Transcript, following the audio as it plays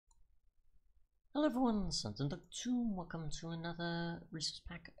Hello everyone, Sunton2, welcome to another resource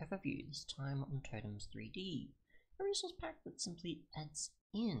pack overview, this time on Totems 3D. A resource pack that simply adds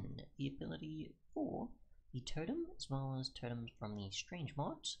in the ability for the totem, as well as totems from the Strange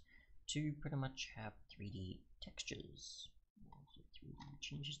mod, to pretty much have 3D textures, also 3D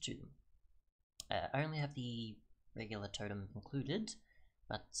changes to them. I only have the regular totem included,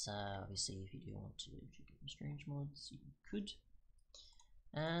 but obviously if you do want to check out the Strange mods, you could.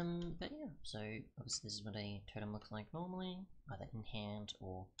 But yeah, so obviously this is what a totem looks like normally, either in hand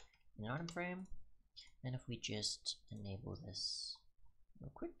or in an item frame. And if we just enable this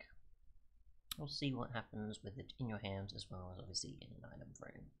real quick, we'll see what happens with it in your hands as well as obviously in an item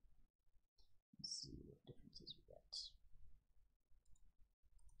frame. Let's see what differences we get.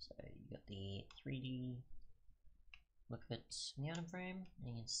 So you got the 3D look of it in the item frame, and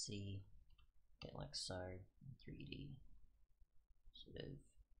you can see it like so in 3D. Sort of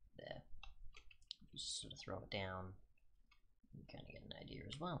there. Just sort of throw it down, you kind of get an idea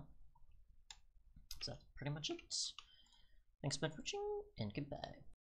as well. So that's pretty much it. Thanks for watching, and goodbye.